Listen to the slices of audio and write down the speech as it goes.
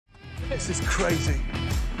This is crazy.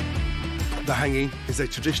 The hāngī is a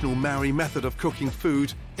traditional Maori method of cooking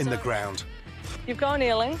food in the ground. You've gone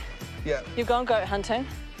eeling. Yeah. You've gone goat hunting.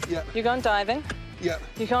 Yeah. You've gone diving. Yeah.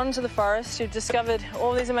 You've gone into the forest. You've discovered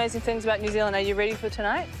all these amazing things about New Zealand. Are you ready for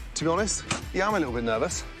tonight? To be honest, yeah, I'm a little bit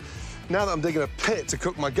nervous. Now that I'm digging a pit to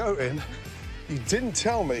cook my goat in, you didn't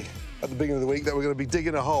tell me at the beginning of the week that we're going to be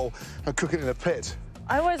digging a hole and cooking it in a pit.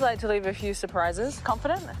 I always like to leave a few surprises.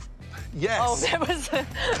 Confident? Yes. Oh, that was...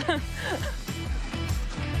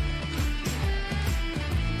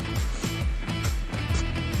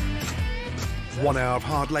 1 hour of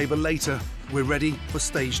hard labour later, we're ready for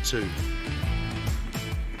stage 2.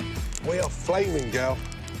 We are flaming, girl.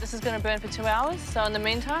 This is going to burn for 2 hours, so in the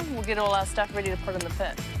meantime, we'll get all our stuff ready to put in the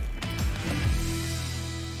pit.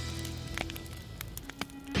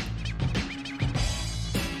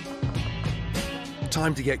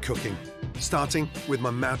 Time to get cooking, starting with my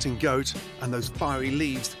mountain goat and those fiery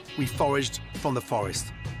leaves we foraged from the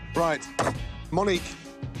forest. Right, Monique,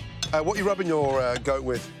 what are you rubbing your goat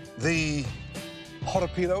with? The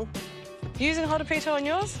horapiro? Using horapito on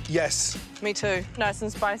yours? Yes. Me too. Nice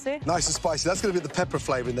and spicy? Nice and spicy. That's going to be the pepper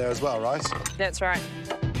flavour in there as well, right? That's right.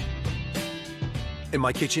 In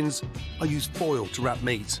my kitchens, I use foil to wrap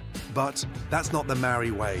meat, but that's not the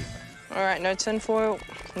Maori way. All right, no tin foil,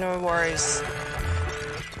 no worries.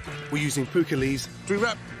 We're using puka leaves. Do we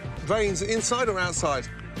wrap veins inside or outside?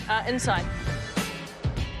 Inside.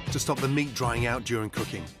 To stop the meat drying out during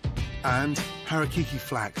cooking. And harakiki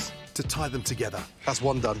flax to tie them together. That's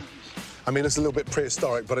one done. I mean, it's a little bit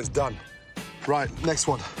prehistoric, but it's done. Right, next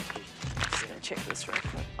one. Just gonna check this real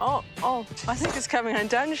quick. Oh, I think it's coming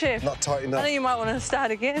undone, Chef. Not tight enough. I think you might want to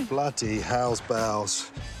start again. Bloody hell's bells.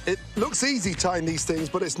 It looks easy tying these things,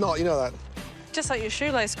 but it's not, you know that. Just like your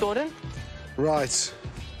shoelace, Gordon. Right.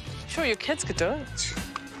 Sure, your kids could do it.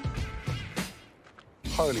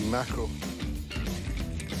 Holy mackerel.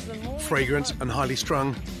 Fragrant and highly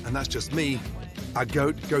strung, and that's just me. Our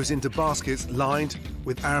goat goes into baskets lined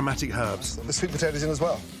with aromatic herbs. The sweet potatoes in as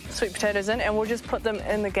well? Sweet potatoes in, and we'll just put them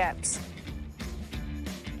in the gaps.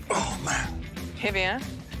 Oh, man. Heavy, huh?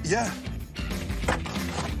 Yeah.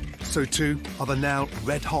 So too are the now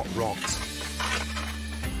red-hot rocks.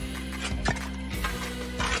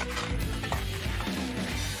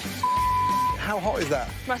 How hot is that?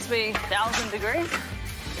 Must be 1,000 degrees.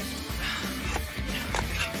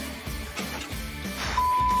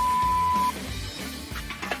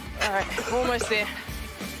 All right, we're almost there.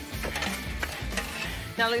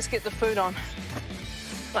 Now let's get the food on.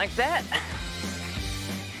 Like that.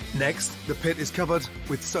 Next, the pit is covered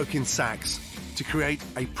with soak-in sacks to create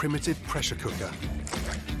a primitive pressure cooker.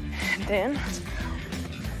 And then...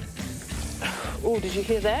 Oh, did you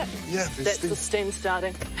hear that? Yeah, that's the steam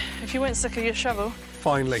starting. If you weren't sick of your shovel...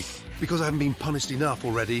 Finally, because I haven't been punished enough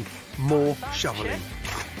already, more shoveling.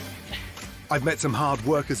 I've met some hard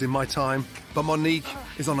workers in my time, but Monique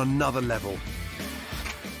is on another level.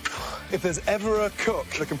 If there's ever a cook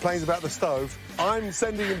that complains about the stove, I'm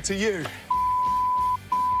sending him to you.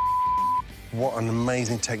 What an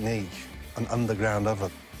amazing technique, an underground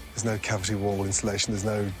oven. There's no cavity wall insulation, there's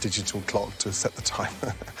no digital clock to set the time.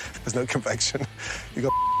 There's no convection. You've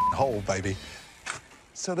got a hole, baby.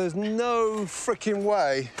 So there's no frickin'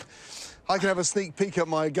 way I can have a sneak peek at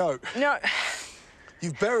my goat. No.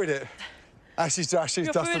 You've buried it. Ashes to ashes,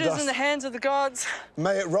 Your dust to food dust. is in the hands of the gods.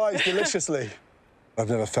 May it rise deliciously. I've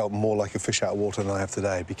never felt more like a fish out of water than I have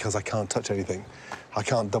today because I can't touch anything. I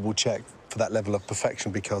can't double-check for that level of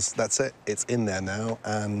perfection because that's it. It's in there now.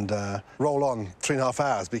 And roll on 3.5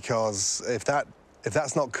 hours because if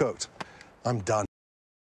that's not cooked, I'm done.